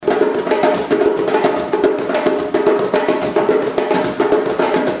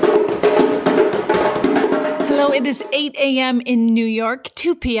a.m. in New York,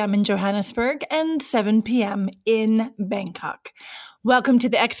 2 p.m. in Johannesburg, and 7 p.m. in Bangkok. Welcome to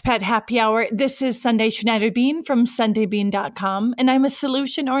the Expat Happy Hour. This is Sunday Schneiderbean from SundayBean.com, and I'm a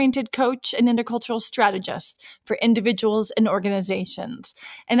solution-oriented coach and intercultural strategist for individuals and organizations.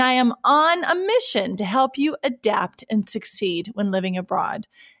 And I am on a mission to help you adapt and succeed when living abroad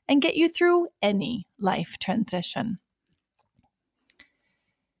and get you through any life transition.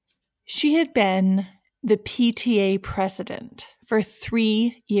 She had been the PTA president for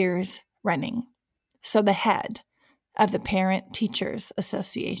 3 years running, so the head of the Parent Teachers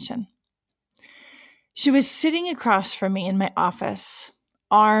Association. She was sitting across from me in my office,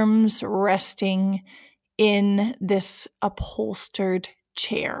 arms resting in this upholstered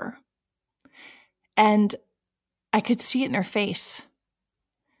chair. And I could see it in her face.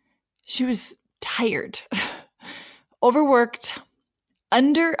 She was tired, overworked,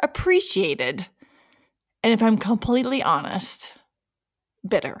 underappreciated, and if I'm completely honest,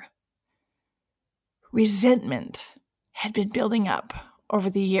 bitter. Resentment had been building up over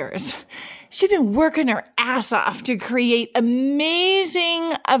the years. She'd been working her ass off to create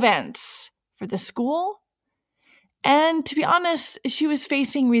amazing events for the school. And to be honest, she was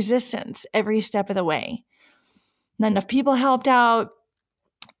facing resistance every step of the way. Not enough people helped out.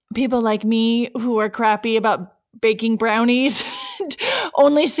 People like me who were crappy about baking brownies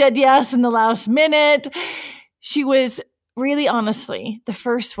only said yes in the last minute. She was really honestly the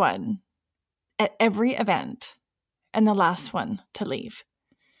first one at every event and the last one to leave.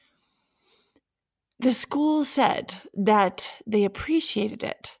 The school said that they appreciated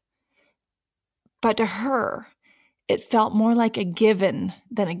it, but to her, it felt more like a given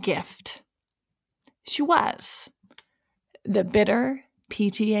than a gift. She was the bitter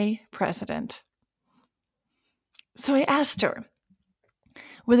PTA president. So I asked her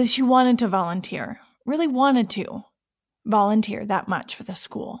whether she wanted to volunteer, really wanted to volunteer that much for the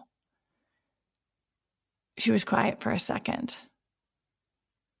school. She was quiet for a second.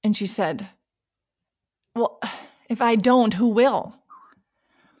 And she said, "Well, if I don't, who will?"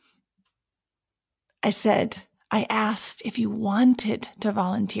 I said, "I asked if you wanted to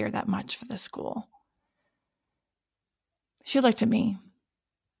volunteer that much for the school." She looked at me.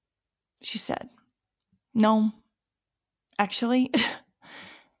 She said, "No, actually,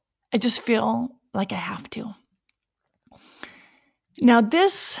 I just feel like I have to." Now,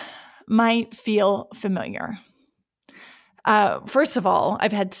 this might feel familiar. First of all,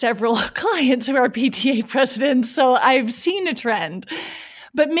 I've had several clients who are PTA presidents, so I've seen a trend.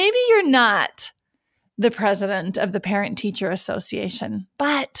 But maybe you're not the president of the Parent Teacher Association,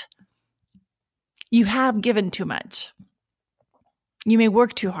 but you have given too much. You may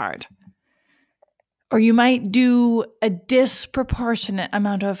work too hard. Or you might do a disproportionate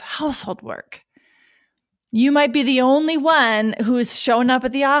amount of household work. You might be the only one who's shown up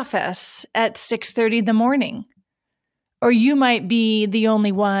at the office at 6:30 in the morning. Or you might be the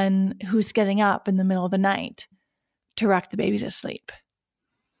only one who's getting up in the middle of the night to rock the baby to sleep.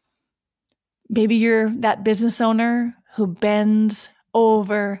 Maybe you're that business owner who bends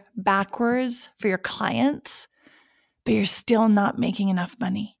over backwards for your clients, but you're still not making enough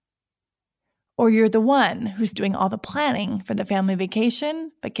money. Or you're the one who's doing all the planning for the family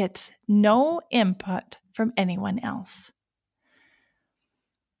vacation, but gets no input from anyone else.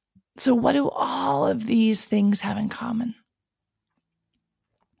 So what do all of these things have in common?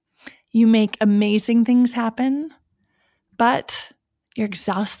 You make amazing things happen, but you're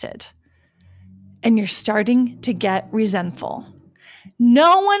exhausted and you're starting to get resentful.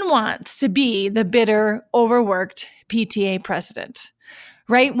 No one wants to be the bitter, overworked PTA president.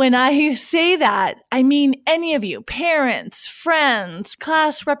 Right? When I say that, I mean any of you, parents, friends,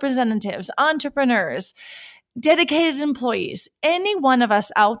 class representatives, entrepreneurs, dedicated employees, any one of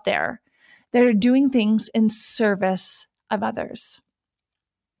us out there that are doing things in service of others.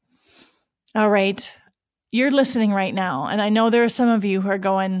 All right. You're listening right now, and I know there are some of you who are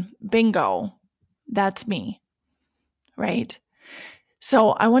going, bingo, that's me. Right?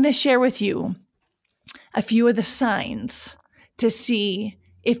 So I want to share with you a few of the signs to see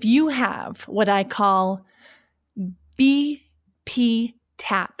if you have what I call BP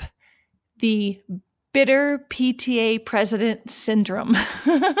TAP, the bitter PTA president syndrome.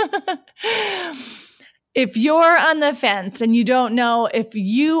 If you're on the fence and you don't know if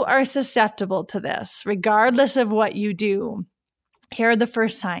you are susceptible to this, regardless of what you do, here are the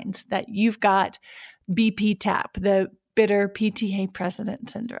first signs that you've got BP TAP, the bitter PTA president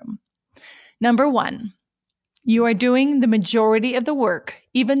syndrome. Number 1, you are doing the majority of the work,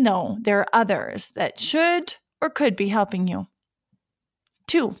 even though there are others that should or could be helping you.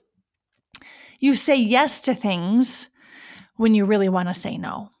 2, you say yes to things when you really want to say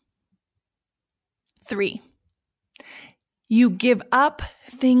no. 3, you give up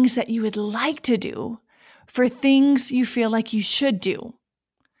things that you would like to do for things you feel like you should do.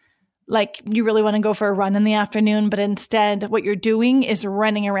 Like you really want to go for a run in the afternoon, but instead what you're doing is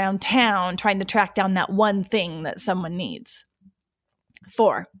running around town trying to track down that one thing that someone needs.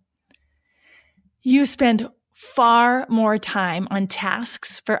 4, you spend far more time on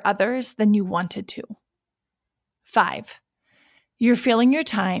tasks for others than you wanted to. 5, you're filling your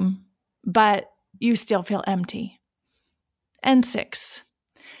time, but you still feel empty. And 6,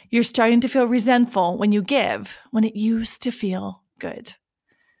 you're starting to feel resentful when you give when it used to feel good.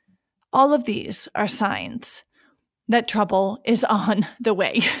 All of these are signs that trouble is on the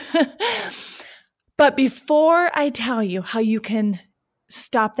way. But before I tell you how you can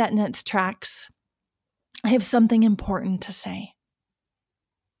stop that in its tracks, I have something important to say.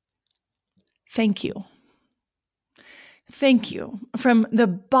 Thank you. Thank you from the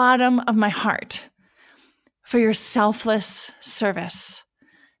bottom of my heart for your selfless service.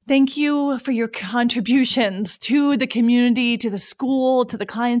 Thank you for your contributions to the community, to the school, to the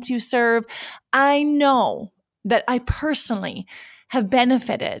clients you serve. I know that I personally have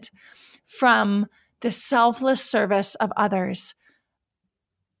benefited from the selfless service of others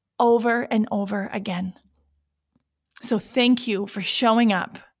over and over again. So thank you for showing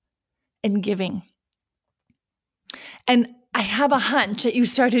up and giving. And I have a hunch that you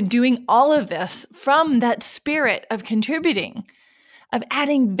started doing all of this from that spirit of contributing, of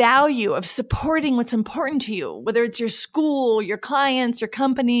adding value, of supporting what's important to you, whether it's your school, your clients, your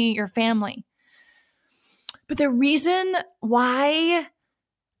company, your family. But the reason why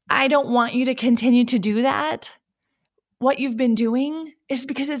I don't want you to continue to do that, what you've been doing, is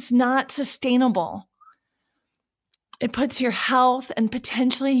because it's not sustainable. It puts your health and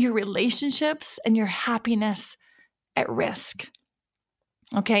potentially your relationships and your happiness at risk.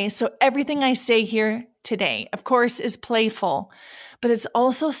 Okay, so everything I say here today, of course, is playful, but it's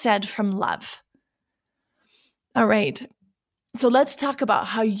also said from love. All right, so let's talk about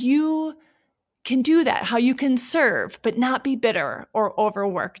how you can do that, how you can serve, but not be bitter or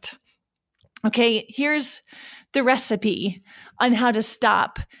overworked. Okay, here's the recipe on how to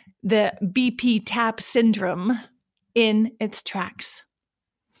stop the BP TAP syndrome in its tracks.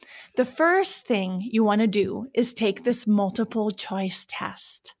 The first thing you want to do is take this multiple choice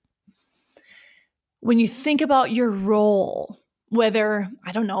test. When you think about your role, whether,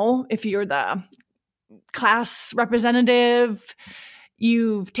 I don't know, if you're the class representative,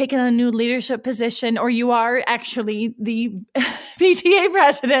 you've taken a new leadership position, or you are actually the PTA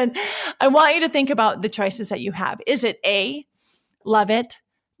president, I want you to think about the choices that you have. Is it A, love it,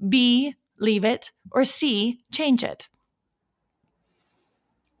 B, leave it, or C, change it?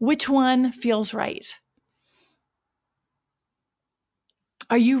 Which one feels right?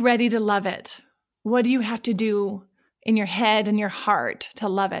 Are you ready to love it? What do you have to do in your head and your heart to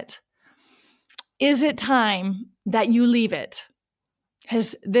love it? Is it time that you leave it?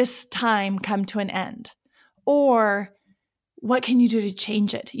 Has this time come to an end? Or what can you do to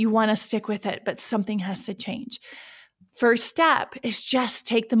change it? You want to stick with it, but something has to change. First step is just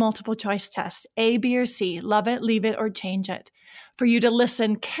take the multiple choice test, A, B, or C, love it, leave it, or change it, for you to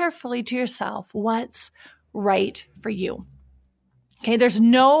listen carefully to yourself, what's right for you. Okay, there's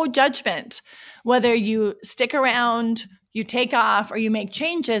no judgment whether you stick around, you take off, or you make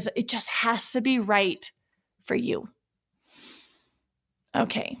changes. It just has to be right for you.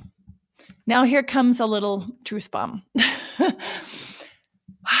 Okay, now here comes a little truth bomb.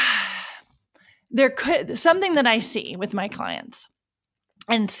 There could something that I see with my clients,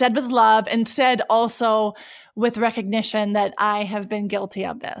 and said with love, and said also with recognition that I have been guilty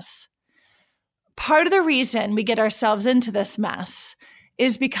of this. Part of the reason we get ourselves into this mess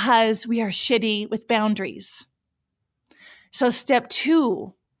is because we are shitty with boundaries. So step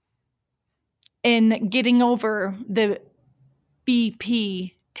 2 in getting over the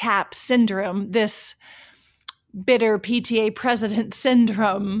BP TAP syndrome, this bitter PTA president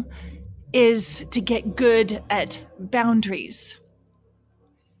syndrome, is to get good at boundaries.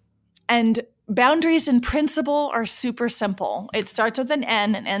 And boundaries in principle are super simple. It starts with an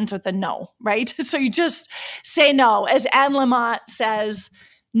N and ends with a no, right? So you just say no. As Anne Lamott says,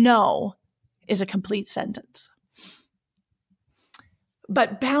 no is a complete sentence.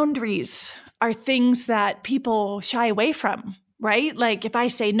 But boundaries are things that people shy away from, right? Like if I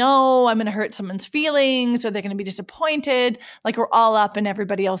say no, I'm going to hurt someone's feelings, or they're going to be disappointed. Like we're all up in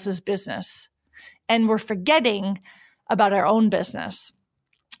everybody else's business. And we're forgetting about our own business,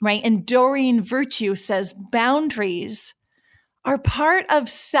 right? And Doreen Virtue says boundaries are part of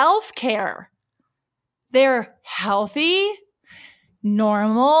self-care. They're healthy,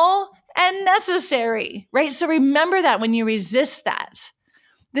 normal and necessary, right? So remember that when you resist that,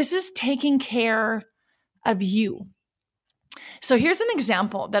 this is taking care of you. So here's an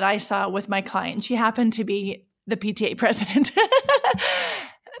example that I saw with my client. She happened to be the PTA president.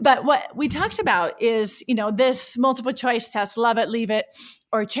 But what we talked about is, this multiple choice test, love it, leave it,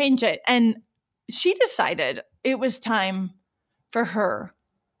 or change it. And she decided it was time for her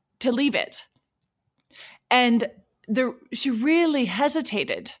to leave it. And she really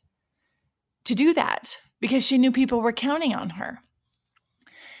hesitated to do that because she knew people were counting on her.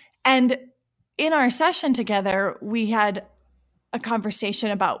 And in our session together, we had a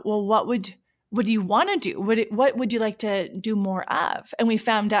conversation about, well, what do you want to do? What would you like to do more of? And we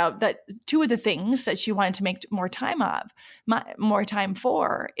found out that two of the things that she wanted to make more time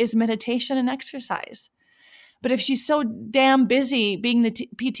for is meditation and exercise. But if she's so damn busy being the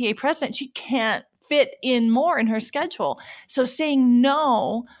PTA president, she can't fit in more in her schedule. So saying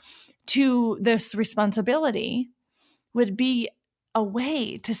no to this responsibility would be a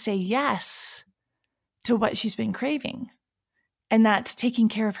way to say yes to what she's been craving. And that's taking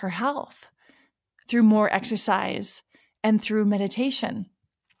care of her health through more exercise and through meditation.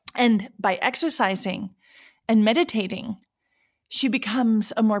 And by exercising and meditating, she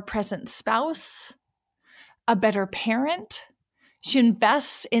becomes a more present spouse, a better parent. She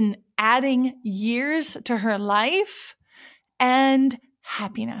invests in adding years to her life and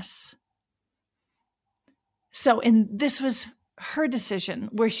happiness. And this was her decision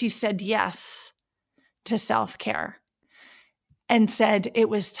where she said yes to self-care and said it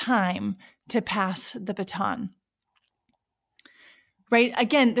was time to pass the baton. Right?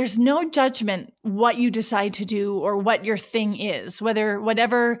 Again, there's no judgment what you decide to do or what your thing is,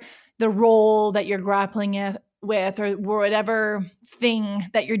 whatever the role that you're grappling with or whatever thing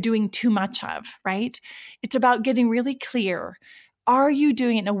that you're doing too much of, right? It's about getting really clear. Are you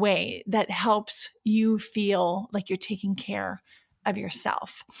doing it in a way that helps you feel like you're taking care of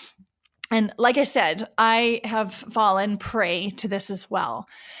yourself? And like I said, I have fallen prey to this as well.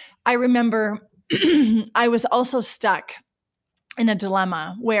 I remember I was also stuck in a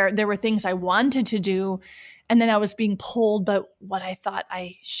dilemma where there were things I wanted to do, and then I was being pulled by what I thought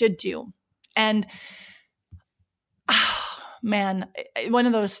I should do. And man, one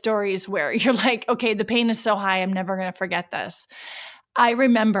of those stories where you're like, okay, the pain is so high, I'm never going to forget this. I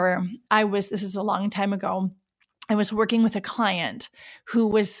remember this is a long time ago, I was working with a client who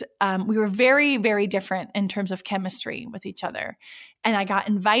was, we were very, very different in terms of chemistry with each other. And I got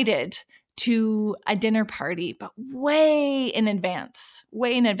invited to a dinner party, but way in advance.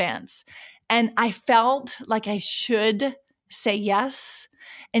 And I felt like I should say yes.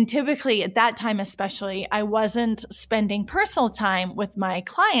 And typically at that time, especially, I wasn't spending personal time with my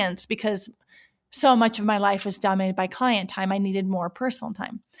clients because so much of my life was dominated by client time. I needed more personal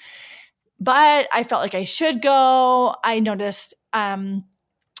time. But I felt like I should go. I noticed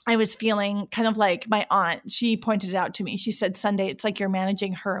I was feeling kind of like my aunt. She pointed it out to me. She said, Sunday, it's like you're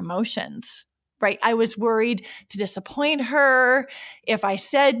managing her emotions, right? I was worried to disappoint her. If I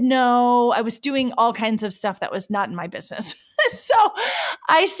said no, I was doing all kinds of stuff that was not in my business. So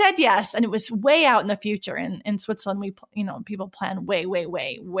I said yes. And it was way out in the future. In Switzerland, people plan way, way,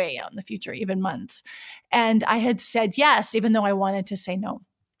 way, way out in the future, even months. And I had said yes, even though I wanted to say no.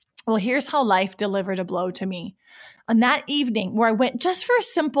 Well, here's how life delivered a blow to me. On that evening where I went just for a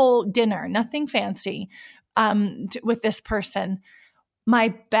simple dinner, nothing fancy, with this person,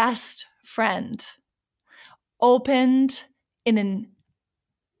 my best friend opened with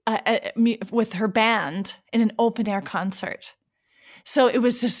her band in an open air concert. So it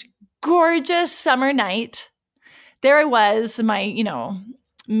was this gorgeous summer night. There I was, my,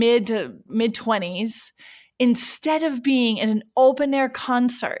 mid 20s. Instead of being at an open air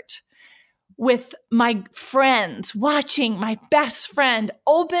concert with my friends, watching my best friend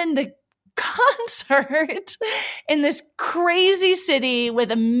open the concert in this crazy city with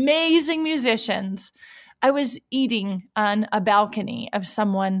amazing musicians, I was eating on a balcony of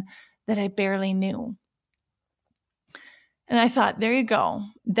someone that I barely knew. And I thought, there you go.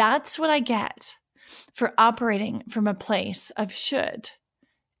 That's what I get for operating from a place of should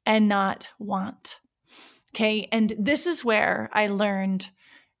and not want. Okay. And this is where I learned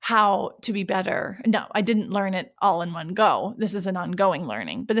how to be better. No, I didn't learn it all in one go. This is an ongoing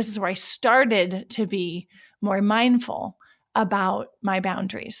learning, but this is where I started to be more mindful about my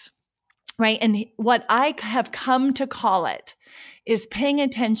boundaries, right? And what I have come to call it is paying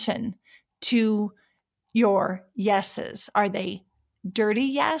attention to your yeses. Are they dirty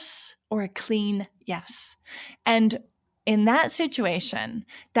yes or a clean yes? And in that situation,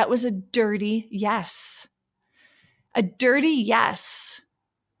 that was a dirty yes. A dirty yes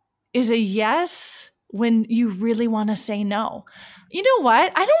is a yes when you really want to say no. You know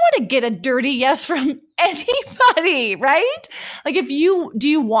what? I don't want to get a dirty yes from anybody, right? Like do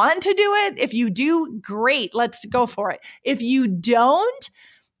you want to do it? If you do, great, let's go for it. If you don't,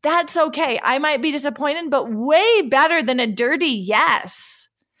 that's okay. I might be disappointed, but way better than a dirty yes,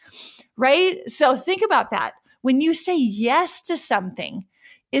 right? So think about that. When you say yes to something,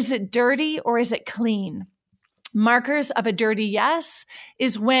 is it dirty or is it clean? Markers of a dirty yes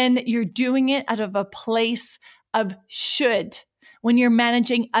is when you're doing it out of a place of should, when you're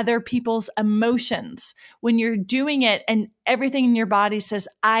managing other people's emotions, when you're doing it and everything in your body says,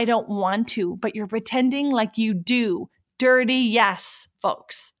 I don't want to, but you're pretending like you do. Dirty yes,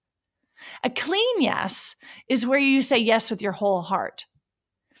 folks. A clean yes is where you say yes with your whole heart.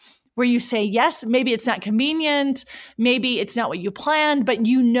 Where you say yes, maybe it's not convenient, maybe it's not what you planned, but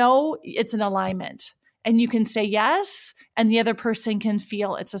you know it's an alignment. And you can say yes, and the other person can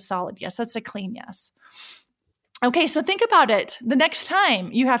feel it's a solid yes. That's a clean yes. Okay, so think about it. The next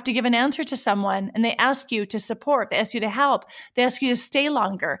time you have to give an answer to someone and they ask you to support, they ask you to help, they ask you to stay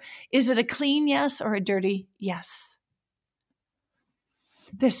longer, is it a clean yes or a dirty yes?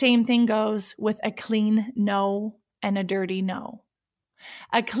 The same thing goes with a clean no and a dirty no.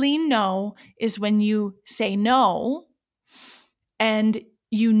 A clean no is when you say no and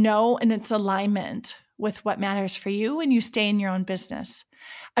you know and it's alignment with what matters for you and you stay in your own business.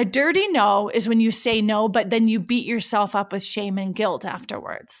 A dirty no is when you say no, but then you beat yourself up with shame and guilt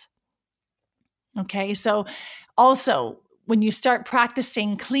afterwards. Okay, so also when you start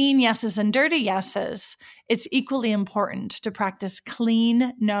practicing clean yeses and dirty yeses, it's equally important to practice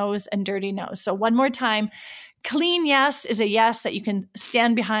clean no's and dirty no's. So one more time, clean yes is a yes that you can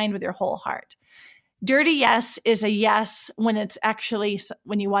stand behind with your whole heart. Dirty yes is a yes when it's actually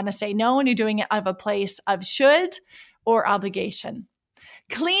when you want to say no and you're doing it out of a place of should or obligation.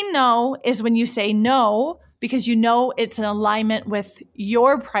 Clean no is when you say no because you know it's in alignment with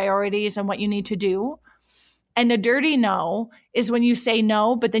your priorities and what you need to do. And a dirty no is when you say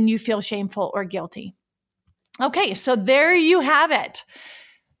no, but then you feel shameful or guilty. Okay, so there you have it.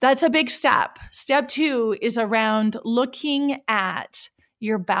 That's a big step. Step 2 is around looking at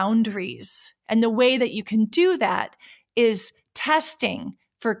your boundaries. And the way that you can do that is testing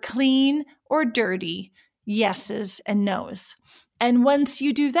for clean or dirty yeses and nos. And once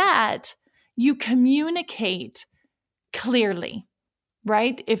you do that, you communicate clearly,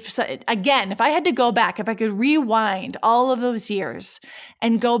 right? If I had to go back, if I could rewind all of those years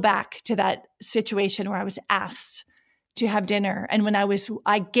and go back to that situation where I was asked to have dinner and when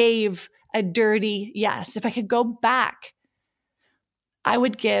I gave a dirty yes, if I could go back, I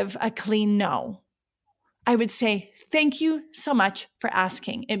would give a clean no. I would say, thank you so much for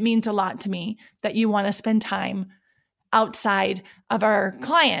asking. It means a lot to me that you want to spend time outside of our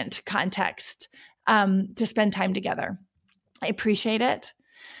client context to spend time together. I appreciate it.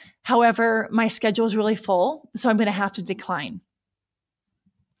 However, my schedule is really full, so I'm going to have to decline.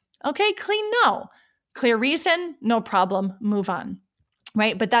 Okay, clean no. Clear reason, no problem, move on.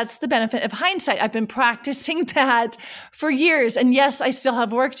 Right? But that's the benefit of hindsight. I've been practicing that for years. And yes, I still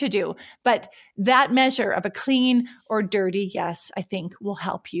have work to do. But that measure of a clean or dirty yes, I think will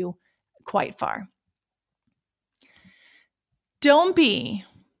help you quite far. Don't be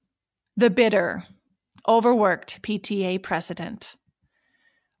the bitter, overworked PTA president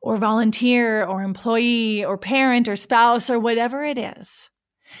or volunteer or employee or parent or spouse or whatever it is.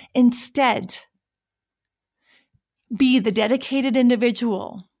 Instead, be the dedicated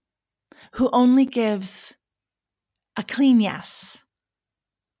individual who only gives a clean yes,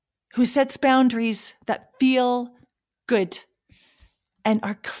 who sets boundaries that feel good and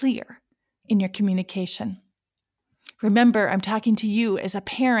are clear in your communication. Remember, I'm talking to you as a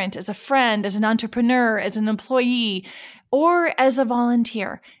parent, as a friend, as an entrepreneur, as an employee, or as a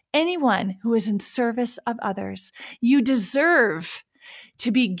volunteer, anyone who is in service of others. You deserve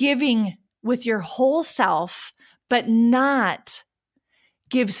to be giving with your whole self, but not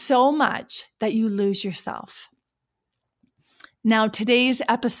give so much that you lose yourself. Now, today's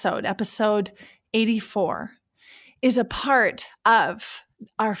episode 84, is a part of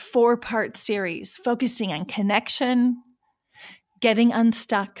our 4-part series focusing on connection, getting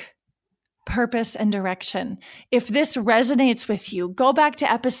unstuck, purpose, and direction. If this resonates with you, go back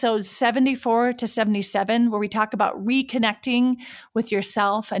to episodes 74 to 77, where we talk about reconnecting with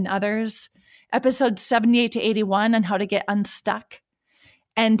yourself and others. Episode 78 to 81 on how to get unstuck.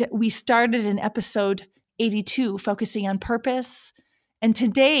 And we started in episode 82 focusing on purpose. And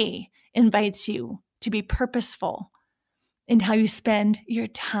today invites you to be purposeful in how you spend your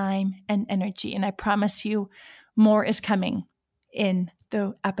time and energy. And I promise you, more is coming in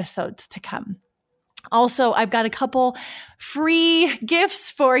the episodes to come. Also, I've got a couple free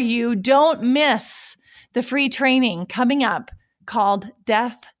gifts for you. Don't miss the free training coming up called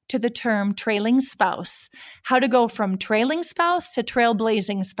Death to the Term Trailing Spouse, how to go from trailing spouse to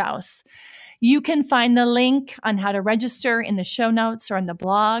trailblazing spouse. You can find the link on how to register in the show notes or on the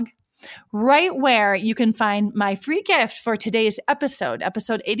blog, right where you can find my free gift for today's episode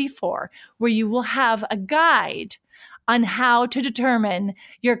 84, where you will have a guide on how to determine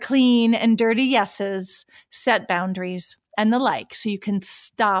your clean and dirty yeses, set boundaries, and the like, so you can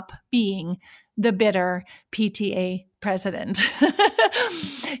stop being the bitter PTA president.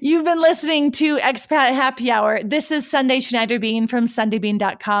 You've been listening to Expat Happy Hour. This is Sunday Schneiderbean from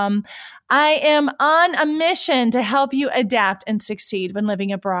SundayBean.com. I am on a mission to help you adapt and succeed when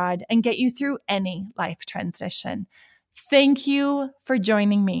living abroad and get you through any life transition. Thank you for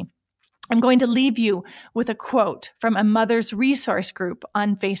joining me. I'm going to leave you with a quote from a mother's resource group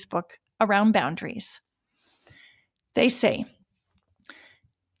on Facebook around boundaries. They say,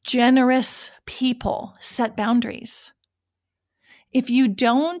 generous people set boundaries. If you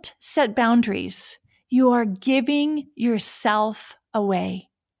don't set boundaries, you are giving yourself away.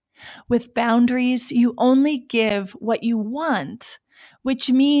 With boundaries, you only give what you want, which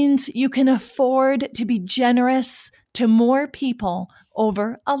means you can afford to be generous to more people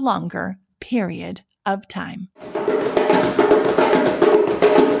over a longer period of time.